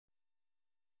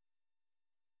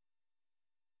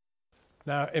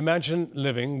Now, imagine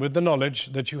living with the knowledge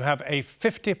that you have a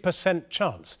 50%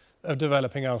 chance of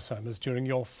developing Alzheimer's during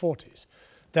your 40s.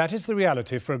 That is the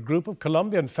reality for a group of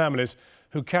Colombian families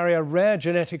who carry a rare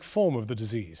genetic form of the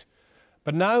disease.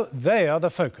 But now they are the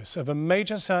focus of a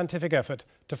major scientific effort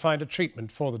to find a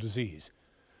treatment for the disease.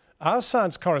 Our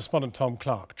science correspondent Tom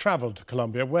Clark travelled to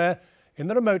Colombia where, in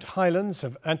the remote highlands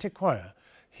of Antioquia,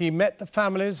 he met the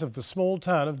families of the small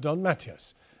town of Don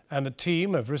Matias and the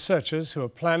team of researchers who are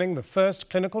planning the first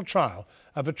clinical trial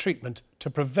of a treatment to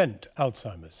prevent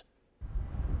Alzheimer's.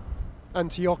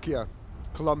 Antioquia,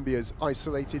 Colombia's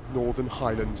isolated northern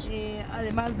highlands.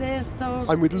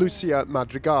 I'm with Lucia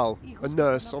Madrigal, a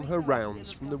nurse on her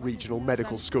rounds from the regional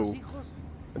medical school.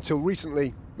 Until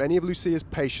recently, many of Lucia's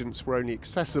patients were only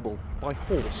accessible by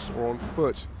horse or on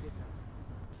foot.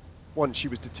 Once she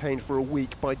was detained for a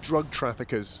week by drug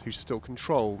traffickers who still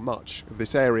control much of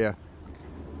this area.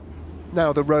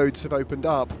 Now the roads have opened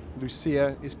up,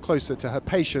 Lucia is closer to her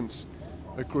patients,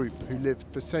 a group who lived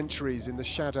for centuries in the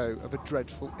shadow of a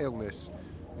dreadful illness,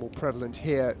 more prevalent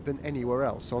here than anywhere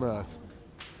else on Earth.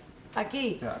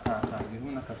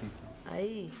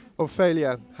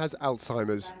 Ophelia has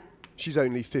Alzheimer's. She's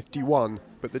only 51,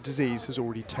 but the disease has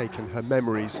already taken her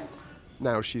memories.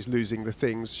 Now she's losing the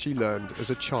things she learned as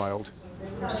a child.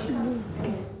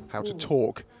 How to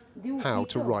talk, how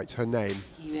to write her name.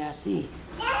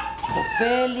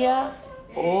 Ophelia,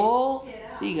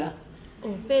 siga.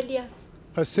 Ophelia.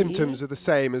 Her symptoms are the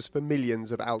same as for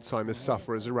millions of Alzheimer's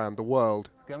sufferers around the world.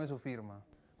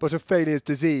 But Ophelia's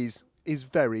disease is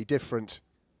very different.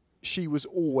 She was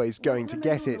always going to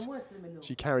get it.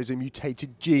 She carries a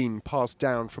mutated gene passed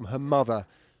down from her mother,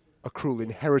 a cruel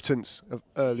inheritance of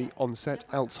early onset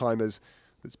Alzheimer's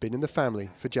that's been in the family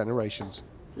for generations.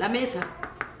 La mesa.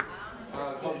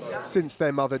 Since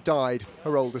their mother died,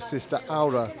 her older sister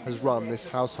Aura has run this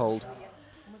household.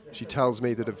 She tells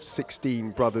me that of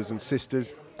 16 brothers and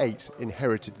sisters, 8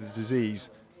 inherited the disease.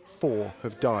 4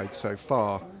 have died so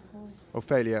far.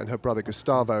 Ophelia and her brother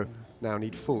Gustavo now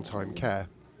need full-time care.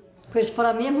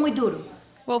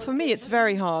 Well, for me it's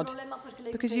very hard,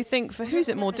 because you think, for who's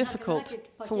it more difficult?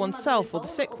 For oneself or the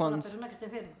sick ones?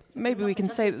 Maybe we can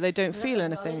say that they don't feel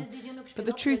anything, but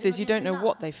the truth is you don't know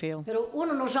what they feel.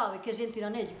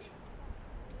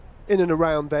 In and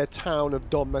around their town of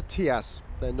Don Matias,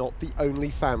 they're not the only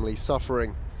family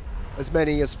suffering. As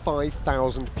many as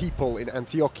 5,000 people in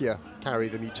Antioquia carry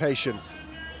the mutation.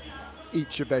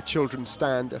 Each of their children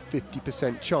stand a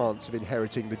 50% chance of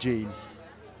inheriting the gene.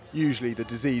 Usually the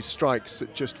disease strikes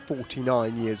at just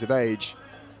 49 years of age.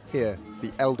 Here,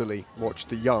 the elderly watch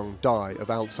the young die of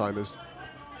Alzheimer's.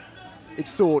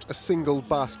 It's thought a single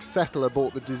Basque settler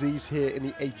brought the disease here in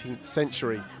the 18th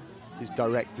century. His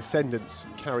direct descendants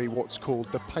carry what's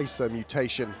called the Paisa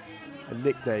mutation, a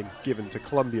nickname given to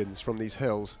Colombians from these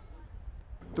hills.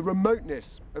 The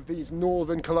remoteness of these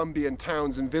northern Colombian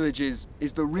towns and villages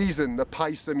is the reason the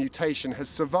Paisa mutation has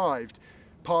survived,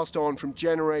 passed on from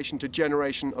generation to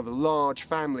generation of large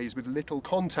families with little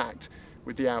contact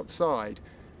with the outside.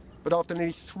 But after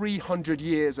nearly 300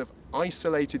 years of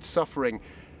isolated suffering,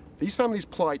 these families'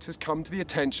 plight has come to the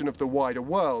attention of the wider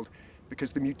world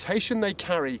because the mutation they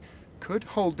carry could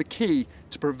hold the key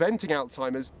to preventing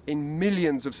Alzheimer's in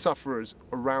millions of sufferers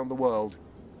around the world.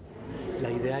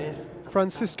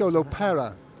 Francisco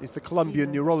Lopera is the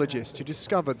Colombian neurologist who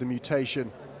discovered the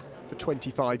mutation. For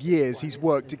 25 years, he's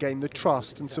worked to gain the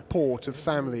trust and support of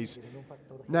families.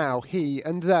 Now he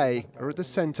and they are at the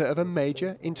centre of a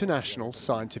major international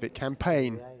scientific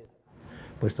campaign.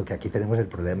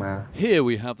 Here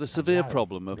we have the severe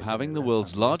problem of having the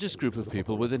world's largest group of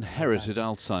people with inherited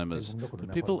Alzheimer's,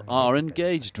 but people are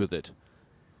engaged with it.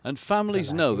 And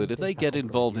families know that if they get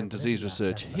involved in disease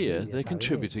research here, they're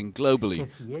contributing globally.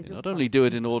 They not only do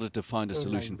it in order to find a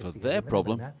solution for their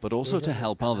problem, but also to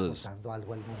help others.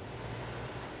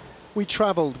 We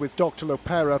travelled with Dr.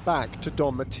 Lopera back to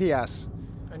Don Matias.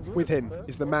 With him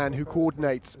is the man who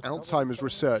coordinates Alzheimer's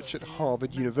research at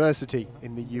Harvard University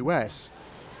in the US.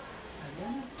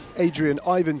 Adrian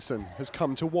Ivinson has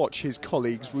come to watch his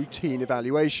colleagues' routine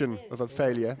evaluation of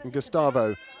Ophelia and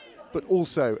Gustavo, but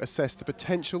also assess the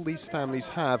potential these families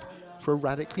have for a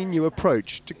radically new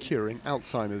approach to curing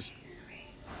Alzheimer's.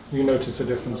 You notice a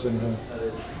difference in her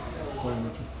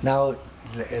language? Now,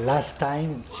 last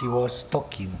time she was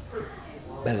talking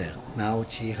better. Now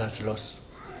she has lost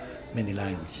many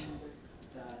languages.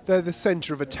 They're the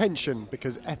centre of attention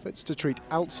because efforts to treat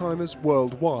Alzheimer's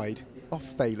worldwide are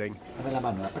failing.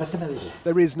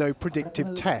 There is no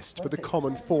predictive test for the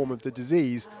common form of the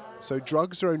disease, so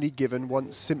drugs are only given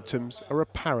once symptoms are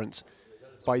apparent.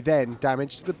 By then,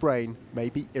 damage to the brain may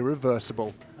be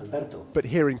irreversible. But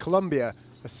here in Colombia,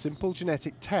 a simple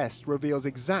genetic test reveals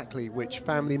exactly which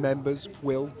family members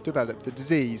will develop the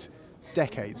disease,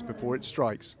 decades before it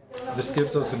strikes. This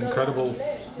gives us an incredible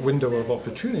window of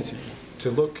opportunity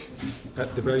to look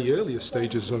at the very earliest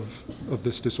stages of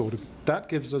this disorder. That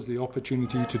gives us the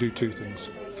opportunity to do two things.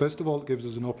 First of all, it gives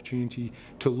us an opportunity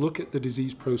to look at the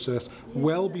disease process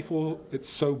well before it's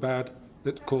so bad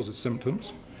that it causes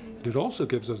symptoms. It also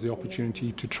gives us the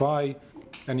opportunity to try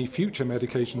any future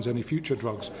medications, any future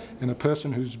drugs in a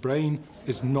person whose brain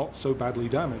is not so badly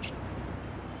damaged.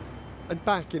 And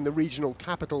back in the regional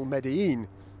capital, Medellin,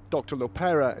 Dr.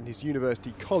 Lopera and his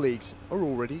university colleagues are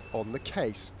already on the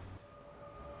case.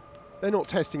 They're not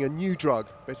testing a new drug,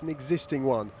 but an existing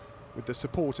one. With the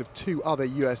support of 2 other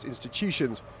US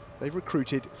institutions, they've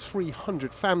recruited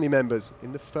 300 family members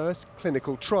in the first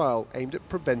clinical trial aimed at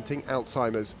preventing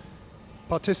Alzheimer's.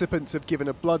 Participants have given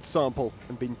a blood sample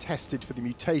and been tested for the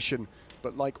mutation,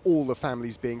 but like all the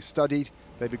families being studied,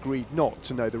 they've agreed not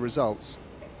to know the results.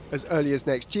 As early as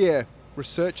next year,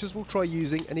 researchers will try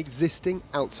using an existing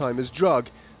Alzheimer's drug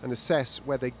and assess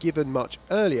whether, given much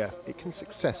earlier, it can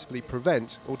successfully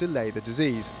prevent or delay the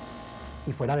disease.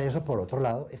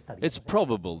 It's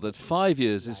probable that 5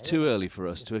 years is too early for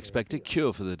us to expect a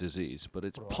cure for the disease, but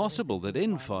it's possible that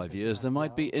in 5 years there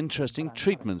might be interesting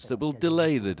treatments that will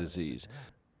delay the disease.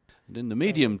 And in the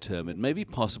medium term, it may be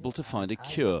possible to find a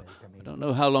cure. I don't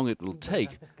know how long it will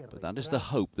take, but that is the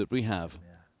hope that we have.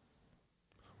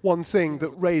 One thing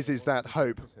that raises that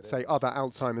hope, say other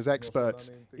Alzheimer's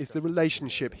experts, is the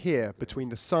relationship here between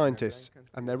the scientists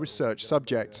and their research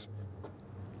subjects.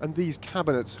 And these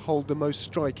cabinets hold the most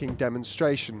striking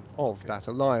demonstration of that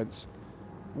alliance.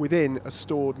 Within are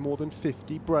stored more than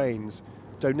 50 brains,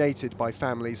 donated by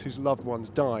families whose loved ones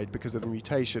died because of the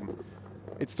mutation.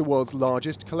 It's the world's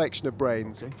largest collection of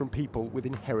brains from people with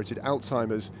inherited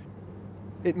Alzheimer's.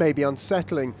 It may be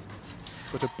unsettling,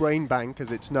 but a brain bank,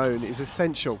 as it's known, is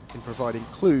essential in providing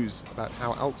clues about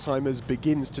how Alzheimer's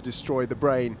begins to destroy the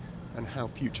brain and how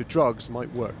future drugs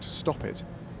might work to stop it.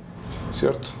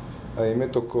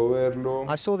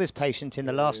 I saw this patient in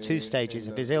the last 2 stages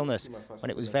of his illness, when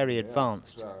it was very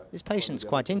advanced. This patient's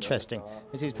quite interesting,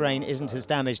 as his brain isn't as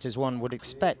damaged as one would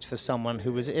expect for someone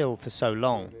who was ill for so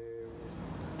long.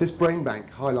 This brain bank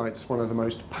highlights one of the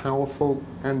most powerful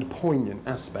and poignant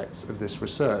aspects of this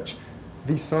research.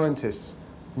 These scientists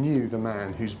knew the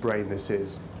man whose brain this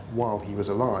is while he was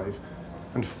alive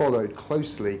and followed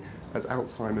closely as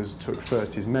Alzheimer's took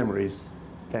first his memories,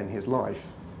 then his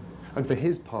life. And for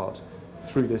his part,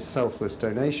 through this selfless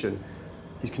donation,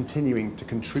 he's continuing to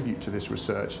contribute to this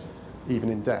research, even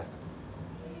in death.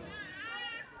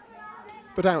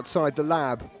 But outside the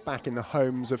lab, back in the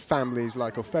homes of families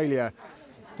like Ophelia,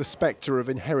 the spectre of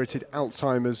inherited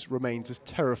Alzheimer's remains as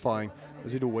terrifying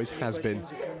as it always has been.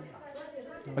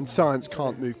 And science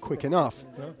can't move quick enough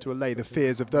to allay the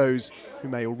fears of those who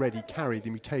may already carry the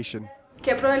mutation.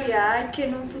 ¿Qué probabilidad hay que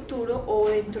en un futuro o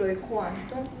dentro de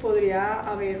cuánto podría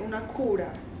haber una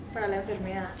cura para la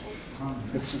enfermedad?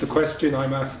 It's the question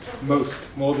I'm asked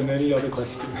more than any other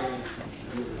question.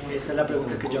 Esta es la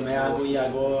pregunta que yo me hago y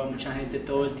hago a mucha gente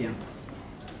todo el tiempo.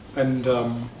 And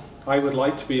I would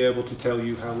like to be able to tell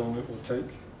you how long it will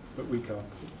take, but we can't.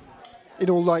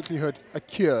 In all likelihood, a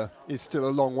cure is still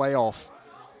a long way off.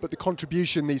 But the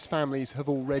contribution these families have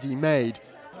already made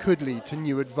could lead to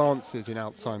new advances in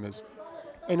Alzheimer's.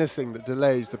 Anything that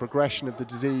delays the progression of the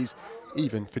disease,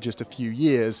 even for just a few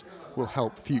years, will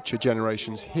help future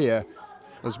generations here,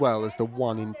 as well as the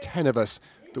 1 in 10 of us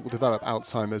that will develop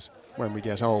Alzheimer's when we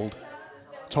get old.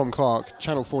 Tom Clark,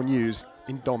 Channel 4 News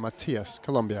in Don Matias,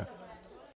 Colombia.